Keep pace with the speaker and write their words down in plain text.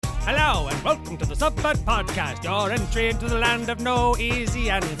Hello and welcome to the Subbud Podcast, your entry into the land of no easy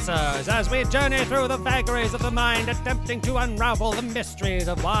answers, as we journey through the vagaries of the mind, attempting to unravel the mysteries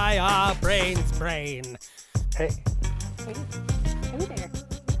of why our brains brain. Hey. Hey there.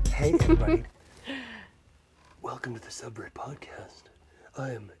 Hey, everybody. Welcome to the Subbud Podcast.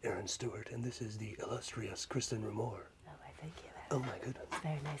 I am Aaron Stewart, and this is the illustrious Kristen Remore. Oh, I thank you. Oh my goodness. It's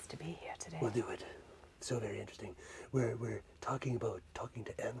very nice to be here today. We'll do it. So very interesting. We're talking about talking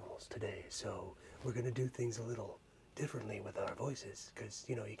to animals today, so we're going to do things a little differently with our voices, because,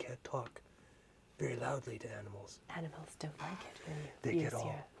 you know, you can't talk very loudly to animals. Animals don't like it when They you get use all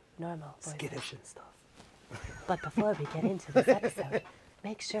your normal voice. skittish and stuff. But before we get into this episode,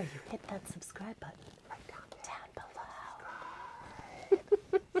 make sure you hit that subscribe button right down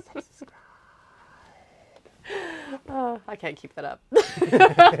below. Subscribe. Oh, I can't keep that up.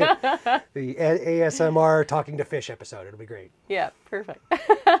 The ASMR talking to fish episode. It'll be great. Yeah, perfect.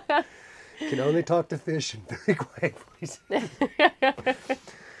 Can only talk to fish in very quiet voices.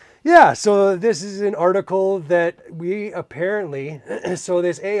 Yeah, so this is an article that we apparently, so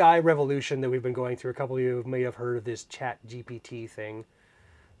this AI revolution that we've been going through, a couple of you may have heard of this Chat GPT thing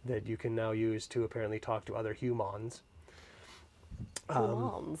that you can now use to apparently talk to other humans.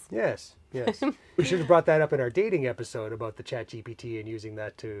 Humans. Yes. We should have brought that up in our dating episode about the Chat GPT and using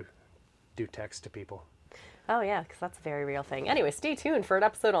that to do text to people. Oh, yeah, because that's a very real thing. Anyway, stay tuned for an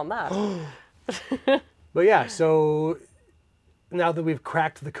episode on that. But yeah, so now that we've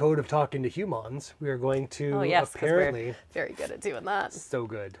cracked the code of talking to humans, we are going to Oh, yes, 'cause apparently... we're very good at doing that. So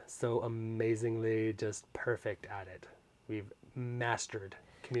good. So amazingly just perfect at it. We've mastered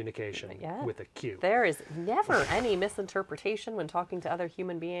communication with a Q. There is never any misinterpretation when talking to other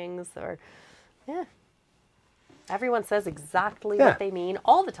human beings or, everyone says exactly what they mean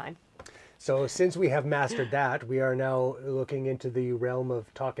all the time. So since we have mastered that, we are now looking into the realm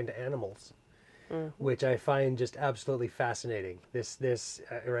of talking to animals, which I find just absolutely fascinating. This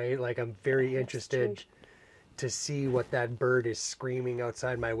right? Like, I'm very interested to see what that bird is screaming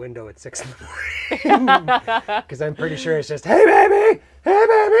outside my window at 6 a.m. Because I'm pretty sure it's just, hey baby, hey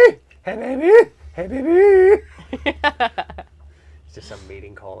baby, hey baby, hey baby. It's just some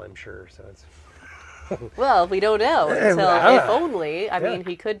mating call, I'm sure. So it's... Well, we don't know until, if only, I mean,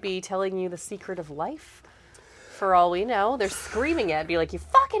 he could be telling you the secret of life. For all we know, they're screaming at, be like, you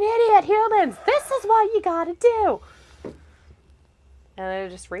fucking idiot humans, this is what you gotta do. And they're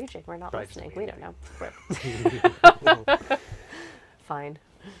just raging. We're not listening. We don't know. Fine.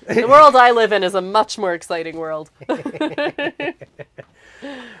 The world I live in is a much more exciting world.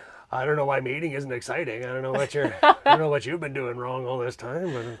 I don't know why mating isn't exciting. I don't know what you've been doing wrong all this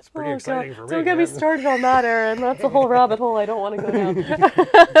time, but it's pretty exciting for me. Don't get me started on that, Aaron. That's a whole rabbit hole I don't want to go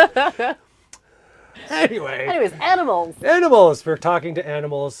down. Anyways, animals. Animals, for talking to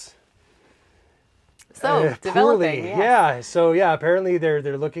animals. So, developing, So apparently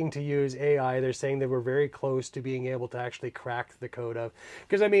they're looking to use AI. They're saying that we're very close to being able to actually crack the code of,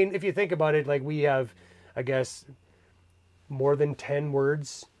 because I mean, if you think about it, like, we have, I guess, more than 10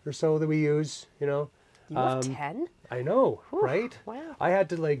 words or so that we use, you know. You have 10? I know, right? Wow. I had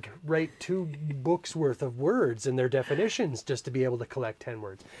to write 2 books worth of words and their definitions just to be able to collect 10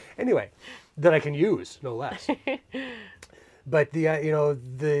 words. Anyway, that I can use, no less. But the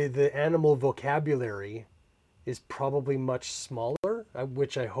animal vocabulary is probably much smaller,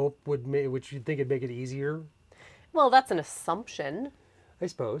 which I hope which you'd think would make it easier. Well, that's an assumption, I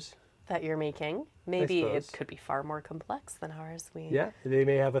suppose. that you're making. Maybe it could be far more complex than ours. They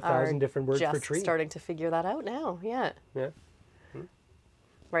may have 1,000 different words for tree. Just starting to figure that out now. Yeah.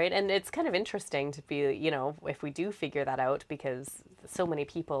 Right, and it's kind of interesting to be, if we do figure that out, because so many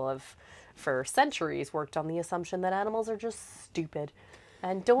people have, for centuries, worked on the assumption that animals are just stupid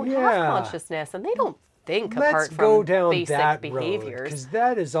and don't have consciousness, and they don't think apart from basic behaviors. Because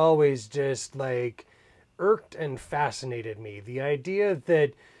that has always just, irked and fascinated me. The idea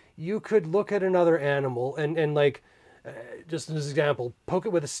that you could look at another animal and just as an example, poke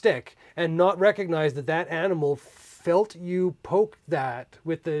it with a stick and not recognize that animal felt you poke that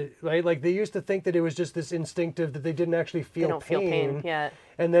with the, right? Like, they used to think that it was just this instinctive, that they didn't actually feel pain. Yeah.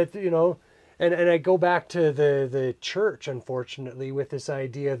 And that, and I go back to the church, unfortunately, with this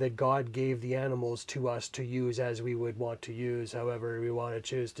idea that God gave the animals to us to use as we would want to use. However, we want to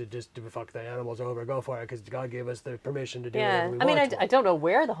choose to just fuck the animals over, go for it, because God gave us the permission to do whatever we want. I don't know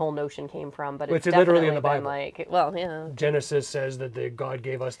where the whole notion came from, but it's literally in the Bible. Genesis says that God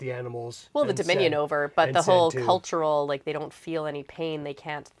gave us the animals. Well, the dominion over, but the whole cultural, they don't feel any pain, they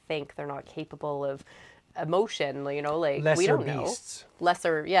can't think, they're not capable of emotion, Lesser we don't beasts. know.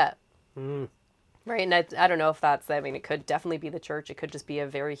 Lesser, yeah. Right, and I don't know if that's, I mean, it could definitely be the church. It could just be a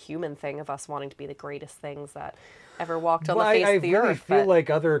very human thing of us wanting to be the greatest things that ever walked on the face of the earth. I really feel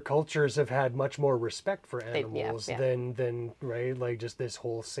like other cultures have had much more respect for animals yeah. than right, like just this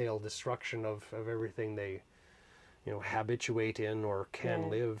wholesale destruction of everything they, habituate in or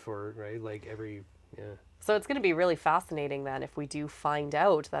can live, or right, like So it's going to be really fascinating then if we do find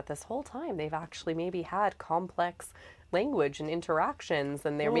out that this whole time they've actually maybe had complex language and interactions,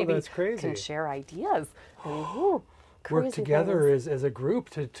 and they're maybe can share ideas and work together as a group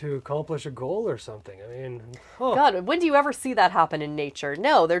to accomplish a goal or something. I mean, God, when do you ever see that happen in nature?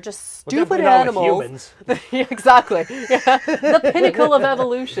 No, they're just stupid animals. Exactly. Yeah. The pinnacle of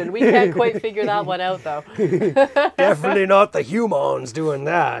evolution. We can't quite figure that one out, though. Definitely not the humans doing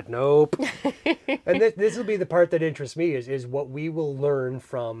that. Nope. And this will be the part that interests me is what we will learn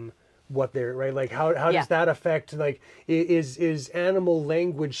from what they're, right, like how does that affect, like, is animal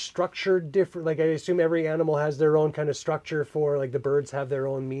language structured different? Like, I assume every animal has their own kind of structure for, like, the birds have their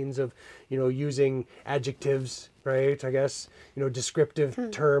own means of using adjectives, right? I guess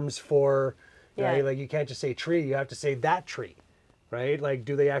descriptive terms for, right, like you can't just say tree, you have to say that tree, right? Like,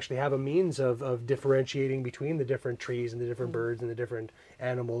 do they actually have a means of differentiating between the different trees and the different birds and the different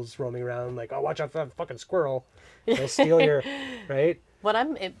animals roaming around, like, oh, watch out for that fucking squirrel, they'll steal your, right? What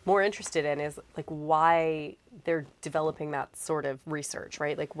I'm more interested in is, like, why they're developing that sort of research,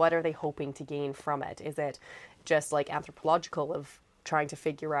 right? Like, what are they hoping to gain from it? Is it just, like, anthropological of trying to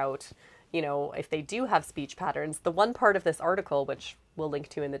figure out, if they do have speech patterns? The one part of this article, which we'll link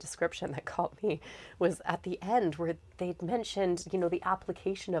to in the description, that caught me was at the end where they'd mentioned, the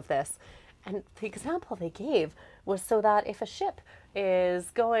application of this. And the example they gave was so that if a ship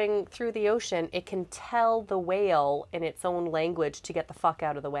is going through the ocean, it can tell the whale in its own language to get the fuck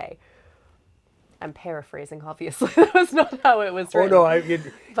out of the way. I'm paraphrasing, obviously. That was not how it was written. Oh, no, you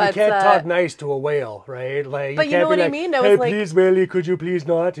can't talk nice to a whale, right? Like, but you know what I mean? Hey, please, whaley, could you please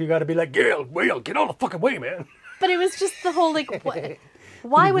not? You got to be like, whale, get out of the fucking way, man. But it was just the whole, like, what?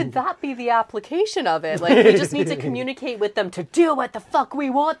 Why would that be the application of it? Like, we just need to communicate with them to do what the fuck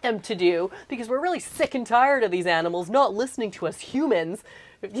we want them to do, because we're really sick and tired of these animals not listening to us humans.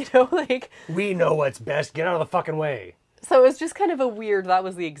 Like... We know what's best. Get out of the fucking way. So it was just kind of a weird, that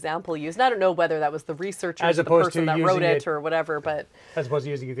was the example used. And I don't know whether that was the researcher or the person that wrote it or whatever, but... As opposed to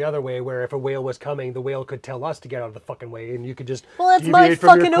using it the other way, where if a whale was coming, the whale could tell us to get out of the fucking way, and you could just... Well, it's my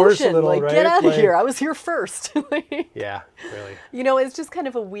fucking ocean. Little, like, right? Get out of here. I was here first. Yeah, really. It's just kind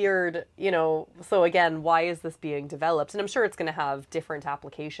of a weird, so again, why is this being developed? And I'm sure it's going to have different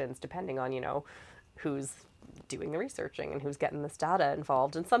applications depending on, who's doing the researching and who's getting this data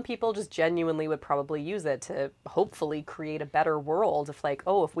involved. And some people just genuinely would probably use it to hopefully create a better world if, like,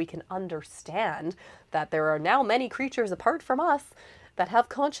 if we can understand that there are now many creatures apart from us that have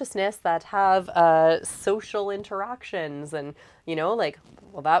consciousness, that have social interactions, and, like,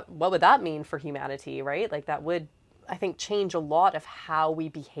 well, what would that mean for humanity, right? Like, that would, I think, change a lot of how we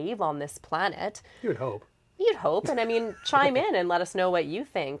behave on this planet. You would hope. You'd hope. And I mean, chime in and let us know what you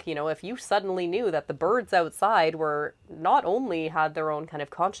think. If you suddenly knew that the birds outside were not only had their own kind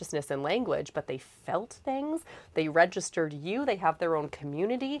of consciousness and language, but they felt things, they registered you, they have their own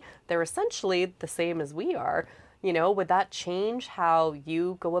community, they're essentially the same as we are, would that change how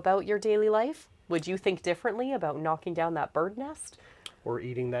you go about your daily life? Would you think differently about knocking down that bird nest? Or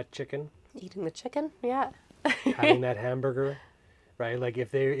eating that chicken? Eating the chicken? Yeah. Having that hamburger? Right, like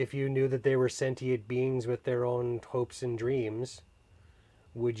if you knew that they were sentient beings with their own hopes and dreams,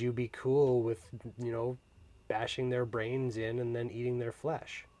 would you be cool with, bashing their brains in and then eating their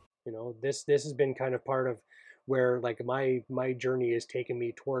flesh? This has been kind of part of where, like, my journey has taken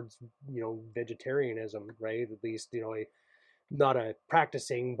me towards, vegetarianism, right? At least, not a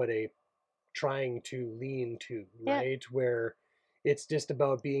practicing, but a trying to lean to, right? Where it's just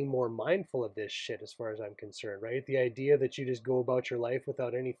about being more mindful of this shit as far as I'm concerned, right? The idea that you just go about your life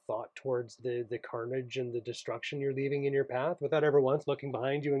without any thought towards the carnage and the destruction you're leaving in your path, without ever once looking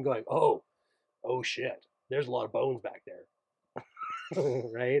behind you and going, oh shit, there's a lot of bones back there.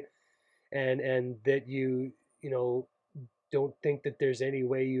 Right? And that you don't think that there's any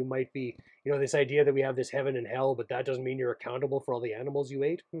way you might be, this idea that we have this heaven and hell, but that doesn't mean you're accountable for all the animals you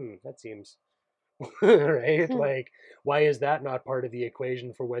ate. That seems... right? Like, why is that not part of the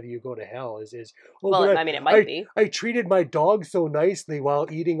equation for whether you go to hell? It might be. I treated my dog so nicely while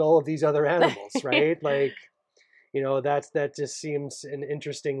eating all of these other animals, right? Like, that just seems an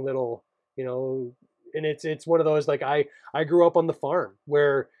interesting little, and it's one of those, like, I grew up on the farm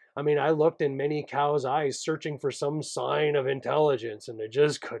where, I looked in many cows' eyes searching for some sign of intelligence, and I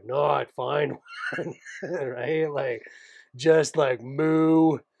just could not find one, right? Like, just like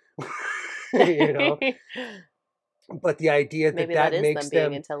moo. you know. But the idea that Maybe that is makes them being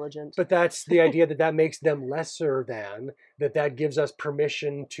them intelligent. but that's the idea that that makes them lesser than, that gives us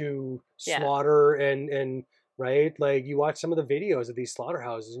permission to slaughter and right? Like, you watch some of the videos of these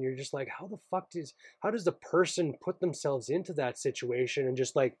slaughterhouses and you're just like, how does the person put themselves into that situation and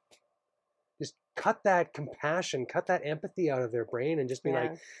just like, just cut that compassion, cut that empathy out of their brain and just be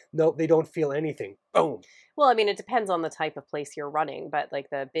like, no, they don't feel anything. Boom. Well, I mean, it depends on the type of place you're running, but like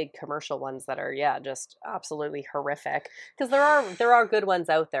the big commercial ones that are, just absolutely horrific. Because there are good ones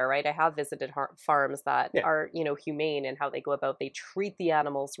out there, right? I have visited farms that are, humane in how they go about. They treat the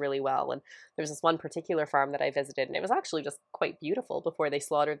animals really well. And there's this one particular farm that I visited, and it was actually just quite beautiful before they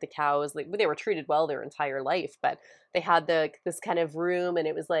slaughtered the cows. Like, they were treated well their entire life, but they had this kind of room, and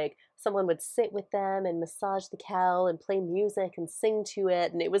it was like someone would sit with them and massage the cow and play music and sing to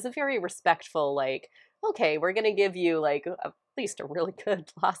it. And it was a very respectful, like, okay, we're going to give you like at least a really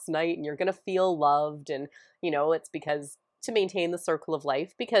good last night and you're going to feel loved. And, it's because to maintain the circle of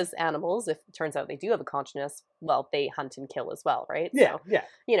life, because animals, if it turns out they do have a consciousness, well, they hunt and kill as well, right? Yeah, so,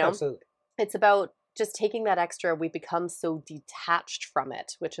 absolutely. It's about just taking that extra. We become so detached from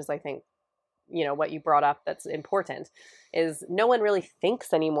it, which is, I think, what you brought up that's important, is no one really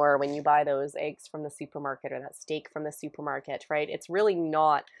thinks anymore when you buy those eggs from the supermarket or that steak from the supermarket, right? It's really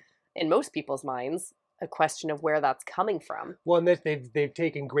not, in most people's minds, a question of where that's coming from. Well, and they've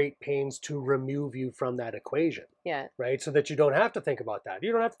taken great pains to remove you from that equation. Yeah. Right? So that you don't have to think about that.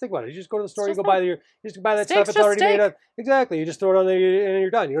 You don't have to think about it. You just go to the store, you buy that steak, stuff, it's already made up. Exactly. You just throw it on there and you're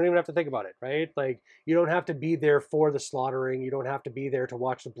done. You don't even have to think about it, right? Like, you don't have to be there for the slaughtering. You don't have to be there to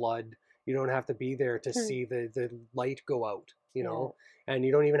watch the blood. You don't have to be there to see the light go out, and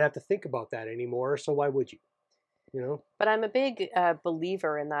you don't even have to think about that anymore. So why would you? But I'm a big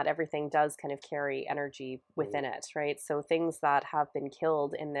believer in that everything does kind of carry energy within it, right? So things that have been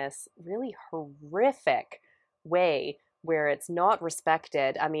killed in this really horrific way where it's not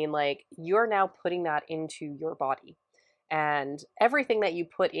respected, I mean, like, you're now putting that into your body, and everything that you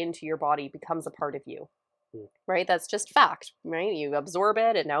put into your body becomes a part of you, right? That's just fact, right? You absorb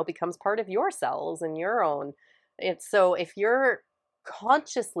it, it now becomes part of your cells and your own. So if you're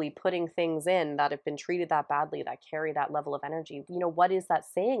consciously putting things in that have been treated that badly, that carry that level of energy, what is that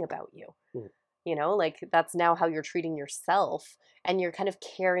saying about you? Like, that's now how you're treating yourself, and you're kind of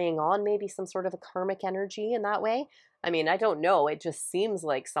carrying on maybe some sort of a karmic energy in that way. I mean, I don't know. It just seems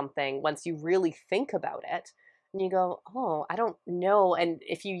like something, once you really think about it, and you go, oh, I don't know. And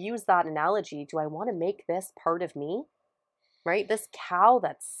if you use that analogy, do I want to make this part of me? Right? This cow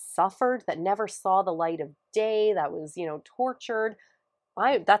that suffered, that never saw the light of day, that was, tortured.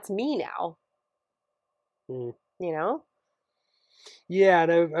 That's me now. Yeah,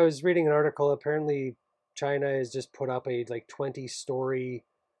 and I was reading an article. Apparently, China has just put up a 20-story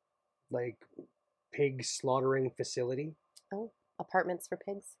pig slaughtering facility. Oh, apartments for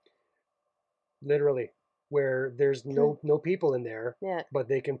pigs. Literally, where there's no people in there. Yeah. But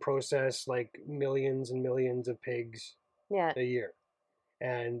they can process millions and millions of pigs. A year,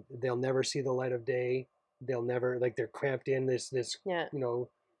 and they'll never see the light of day. They'll never, they're cramped in this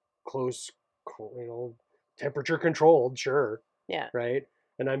close, temperature controlled, sure, right.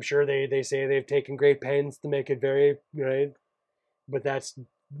 And I'm sure they say they've taken great pains to make it very right, but that's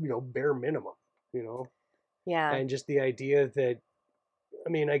bare minimum, and just the idea that, I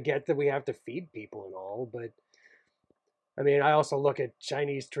mean, I get that we have to feed people and all, but I mean, I also look at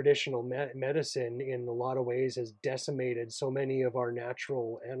Chinese traditional medicine in a lot of ways has decimated so many of our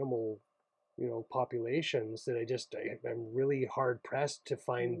natural animal, populations that I'm really hard pressed to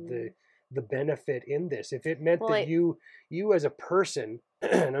find the benefit in this. If it meant that you as a person,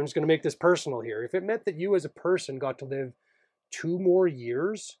 and I'm just going to make this personal here, if it meant that you as a person got to live 2 more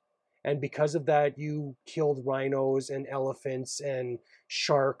years, and because of that, you killed rhinos and elephants and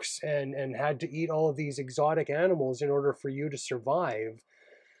sharks and had to eat all of these exotic animals in order for you to survive,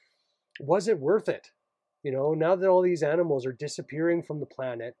 was it worth it? Now that all these animals are disappearing from the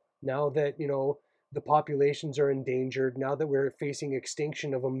planet, now that, the populations are endangered, now that we're facing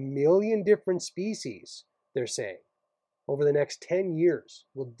extinction of 1 million different species, they're saying, over the next 10 years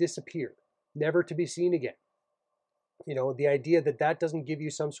will disappear, never to be seen again. The idea that doesn't give you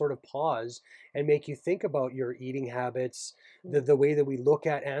some sort of pause and make you think about your eating habits, the way that we look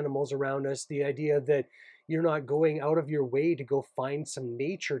at animals around us, the idea that you're not going out of your way to go find some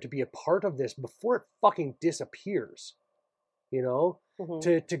nature to be a part of this before it fucking disappears,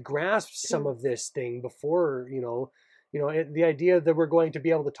 to grasp some of this thing before, the idea that we're going to be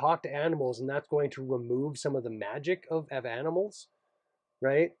able to talk to animals and that's going to remove some of the magic of animals,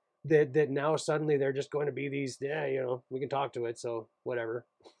 right? That now suddenly they're just going to be these, we can talk to it, so whatever.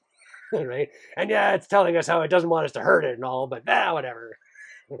 right? And yeah, it's telling us how it doesn't want us to hurt it and all, but whatever,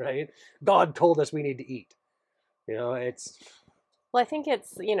 right? God told us we need to eat. It's... Well, I think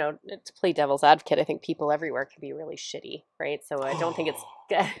it's, to play devil's advocate, I think people everywhere can be really shitty, right? So I don't think it's,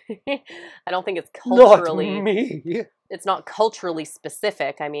 I don't think it's culturally, not me. It's not culturally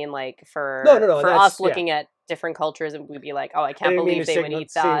specific. I mean, like for that's, us looking at different cultures, and we'd be like, oh, I can't believe they would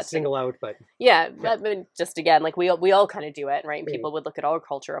eat that. Single out, but yeah. I mean, just again, like we all kind of do it, right? And people would look at our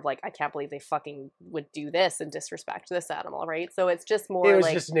culture of like, I can't believe they fucking would do this and disrespect this animal, right? So it's just more. It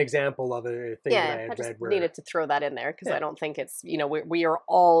was just an example of a thing that I had just read. Needed to throw that in there because I don't think it's we are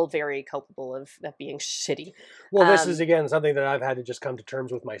all very culpable of being shitty. Well, this is again something that I've had to just come to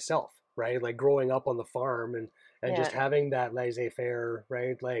terms with myself, right? Like growing up on the farm and just having that laissez-faire,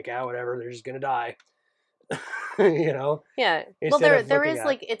 right? Like, whatever, they're just gonna die. Yeah. Well, there is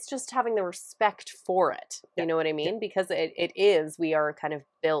like, it's just having the respect for it. You know what I mean? Because we are kind of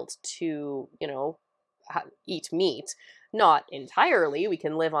built to, eat meat. Not entirely. We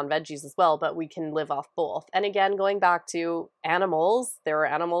can live on veggies as well, but we can live off both. And again, going back to animals, there are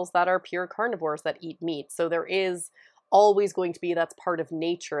animals that are pure carnivores that eat meat. So there is always going to be, that's part of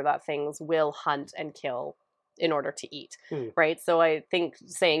nature, that things will hunt and kill in order to eat, right? So I think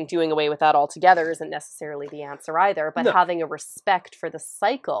saying doing away with that altogether isn't necessarily the answer either, but having a respect for the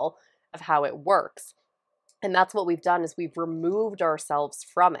cycle of how it works. And that's what we've done, is we've removed ourselves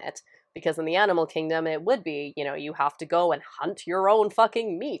from it, because in the animal kingdom, it would be, you have to go and hunt your own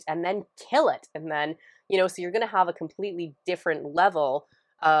fucking meat and then kill it. And then, so you're going to have a completely different level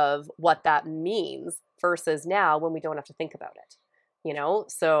of what that means versus now when we don't have to think about it.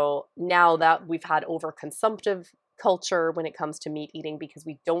 So now that we've had overconsumptive culture when it comes to meat eating because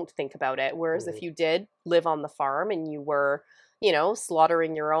we don't think about it. Whereas if you did live on the farm and you were,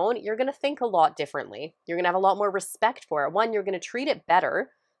 slaughtering your own, you're going to think a lot differently. You're going to have a lot more respect for it. One, you're going to treat it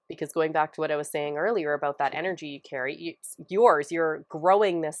better because going back to what I was saying earlier about that energy you carry, it's yours. You're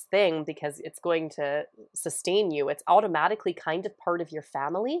growing this thing because it's going to sustain you. It's automatically kind of part of your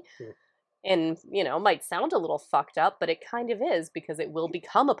family. And, might sound a little fucked up, but it kind of is, because it will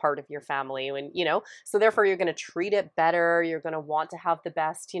become a part of your family. And, so therefore you're going to treat it better. You're going to want to have the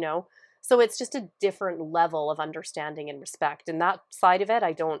best, So it's just a different level of understanding and respect. And that side of it,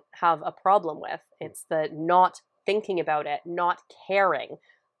 I don't have a problem with. It's the not thinking about it, not caring.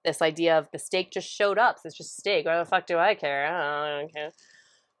 This idea of the steak just showed up. So it's just steak. Why the fuck do I care? I don't care.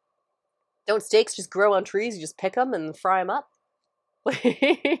 Don't steaks just grow on trees? You just pick them and fry them up?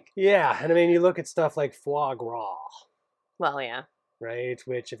 Yeah, and I mean, you look at stuff like foie gras. Well, yeah. Right?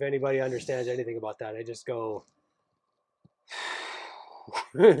 Which, if anybody understands anything about that, I just go...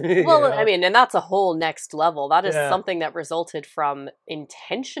 Well, I mean, and that's a whole next level. That is something that resulted from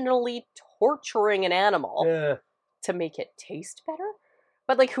intentionally torturing an animal to make it taste better.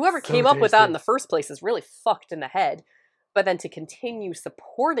 But, like, whoever came up with that in the first place is really fucked in the head. But then to continue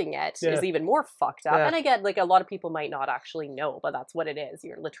supporting it is even more fucked up. And again, like, a lot of people might not actually know, but that's what it is.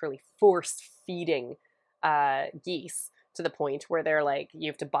 You're literally force feeding geese to the point where they're like, you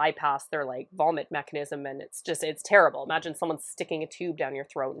have to bypass their like vomit mechanism, and it's terrible. Imagine someone sticking a tube down your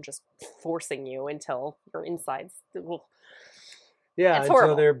throat and just forcing you until your insides. Yeah, it's until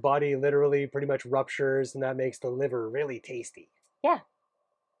horrible. Their body literally pretty much ruptures, and that makes the liver really tasty. Yeah.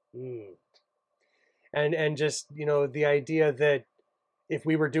 And just, the idea that if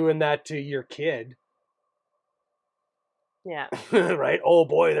we were doing that to your kid, right? Oh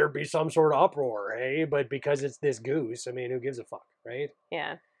boy, there'd be some sort of uproar, hey? But because it's this goose, I mean, who gives a fuck, right?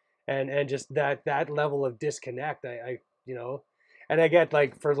 Yeah. And just that level of disconnect, I and I get,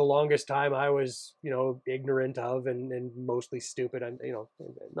 like, for the longest time I was, ignorant of and mostly stupid. And,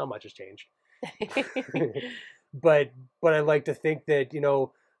 not much has changed. But I like to think that,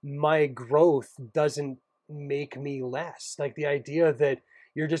 my growth doesn't make me less. Like, the idea that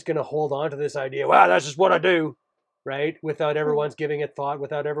you're just going to hold on to this idea, wow, that's just what I do, right? Without ever once giving it thought,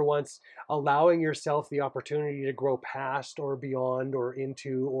 without ever once allowing yourself the opportunity to grow past or beyond or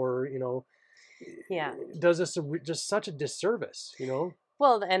into, or, does us just such a disservice,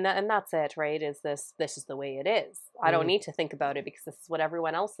 Well, and that's it, right? This is the way it is. I don't need to think about it because this is what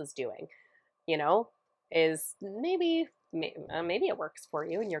everyone else is doing, is maybe it works for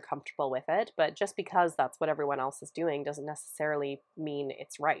you and you're comfortable with it, but just because that's what everyone else is doing doesn't necessarily mean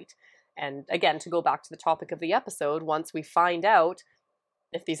it's right. And again, to go back to the topic of the episode, once we find out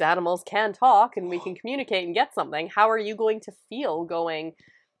if these animals can talk and we can communicate and get something, how are you going to feel going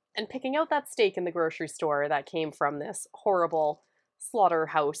and picking out that steak in the grocery store that came from this horrible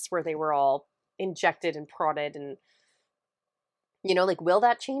slaughterhouse where they were all injected and prodded, and will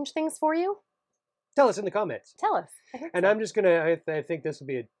that change things for you? Tell us in the comments. Tell us. And I'm just gonna. I think this will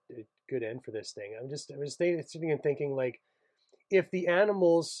be good end for this thing. I was sitting and thinking, like, if the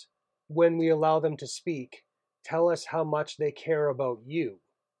animals, when we allow them to speak, tell us how much they care about you,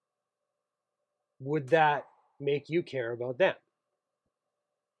 would that make you care about them?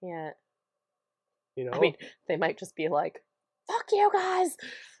 Yeah. You know? I mean, they might just be like, fuck you guys,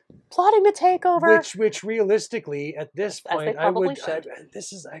 plotting the takeover. Which realistically, at this As point, they probably should.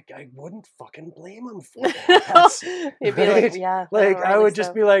 I wouldn't fucking blame them for that. You'd be like, yeah. Like, no, I would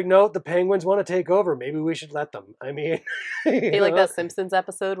just be like, no, the penguins want to take over. Maybe we should let them. I mean, be like that Simpsons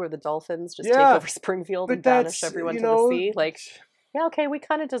episode where the dolphins just take over Springfield and banish everyone to the sea. Like, yeah, okay, we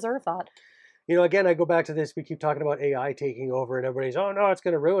kind of deserve that. You know, again, I go back to this. We keep talking about AI taking over, and everybody's, oh no, it's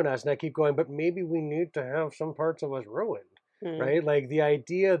going to ruin us. And I keep going, but maybe we need to have some parts of us ruined, right? Like the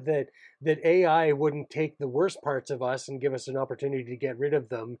idea that AI wouldn't take the worst parts of us and give us an opportunity to get rid of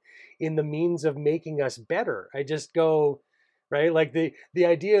them in the means of making us better. I just go, right? Like the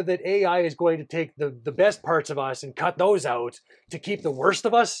idea that AI is going to take the best parts of us and cut those out to keep the worst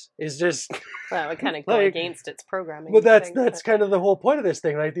of us is just... Well, it kind of go against its programming. Well, that's kind of the whole point of this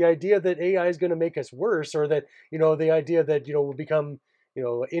thing, right? The idea that AI is going to make us worse, or that, you know, the idea that, you know, we'll become, you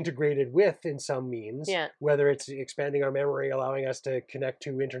know, integrated with in some means, whether it's expanding our memory, allowing us to connect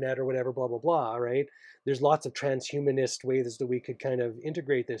to internet or whatever, blah, blah, blah, right? There's lots of transhumanist ways that we could kind of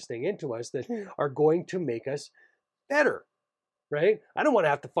integrate this thing into us that are going to make us better. Right? I don't want to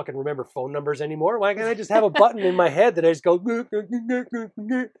have to fucking remember phone numbers anymore. Why can't I just have a button in my head that I just go... Right?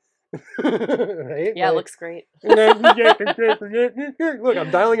 Yeah, it looks great. Look,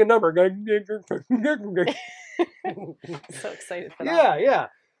 I'm dialing a number. So excited for that. Yeah.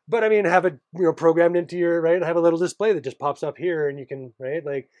 But I mean, have it, you know, programmed into your, right? Have a little display that just pops up here, and you can, right?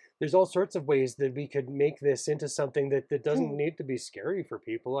 Like, there's all sorts of ways that we could make this into something that doesn't need to be scary for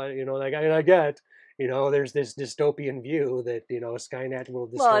people. I get, you know, there's this dystopian view that, you know, Skynet will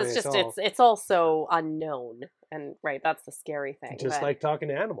destroy us all. It's also unknown, and right, that's the scary thing. Just like talking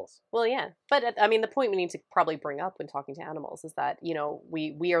to animals. Well, yeah, but I mean, the point we need to probably bring up when talking to animals is that, you know,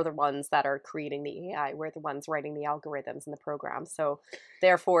 we are the ones that are creating the AI. We're the ones writing the algorithms and the programs. So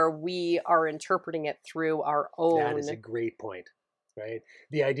therefore, we are interpreting it through our own. That is a great point. Right?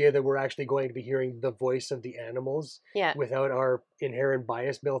 The idea that we're actually going to be hearing the voice of the animals without our inherent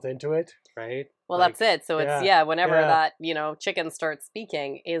bias built into it, right? Well, like, that's it. So it's, whenever that, you know, chicken starts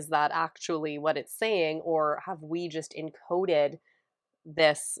speaking, is that actually what it's saying? Or have we just encoded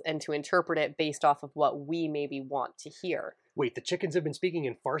this and to interpret it based off of what we maybe want to hear? Wait, the chickens have been speaking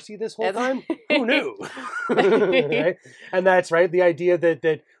in Farsi this whole time? Who knew? Right? And that's right. The idea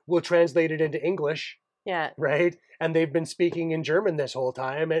that we'll translate it into English. Yeah. Right? And they've been speaking in German this whole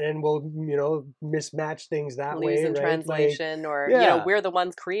time, and we'll, you know, mismatch things that way. Lose in translation, like, or, you know, we're the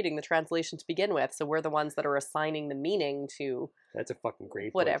ones creating the translation to begin with, so we're the ones that are assigning the meaning to... That's a fucking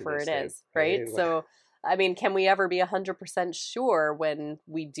great whatever it is, right? So, I mean, can we ever be 100% sure when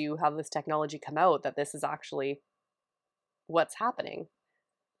we do have this technology come out that this is actually what's happening?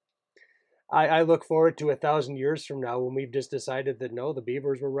 I look forward to 1,000 years from now when we've just decided that no, the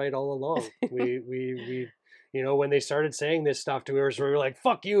beavers were right all along. we you know, when they started saying this stuff to us, we were like,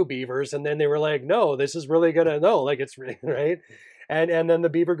 "Fuck you, beavers," and then they were like, "No, this is really like it's really right." And then the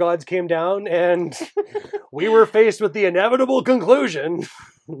beaver gods came down, and we were faced with the inevitable conclusion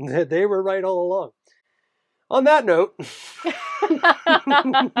that they were right all along. On that note, now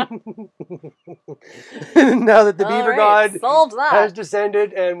that the beaver god has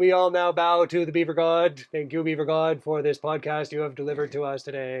descended and we all now bow to the beaver god, thank you, beaver god, for this podcast you have delivered to us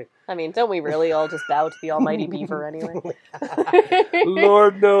today. I mean, don't we really all just bow to the almighty beaver anyway?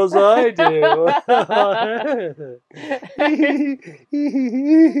 Lord knows I do.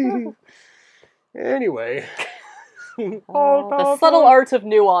 Anyway. The subtle art of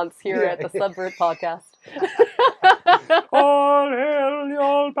nuance here at the Subvert Podcast. All hail the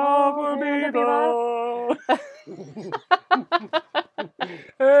all-powerful beaver!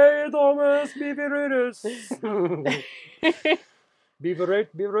 Hey, Thomas Beaverus!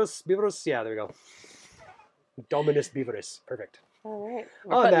 Beaverus, yeah, there we go. Dominus Beaverus, perfect. All right,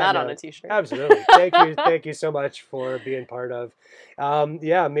 we're putting that on a t-shirt. Absolutely. Thank you so much for being part of.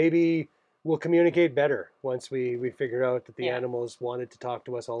 Maybe we'll communicate better once we figure out that the animals wanted to talk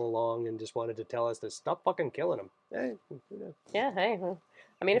to us all along and just wanted to tell us to stop fucking killing them. Hey, yeah, hey.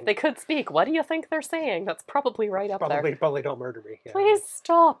 I mean, if they could speak, what do you think they're saying? That's probably right up there. Probably don't murder me. Yeah. Please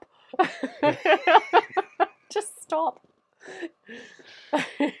stop. Just stop.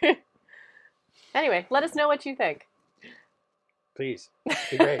 Anyway, let us know what you think. Please.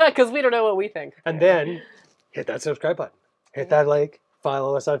 Be great. Because we don't know what we think. And then hit that subscribe button. Hit that like.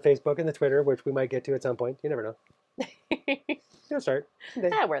 Follow us on Facebook and the Twitter, which we might get to at some point. You never know. You'll start. Someday.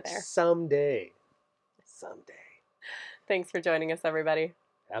 Yeah, we're there. Someday. Thanks for joining us, everybody.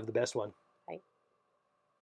 Have the best one.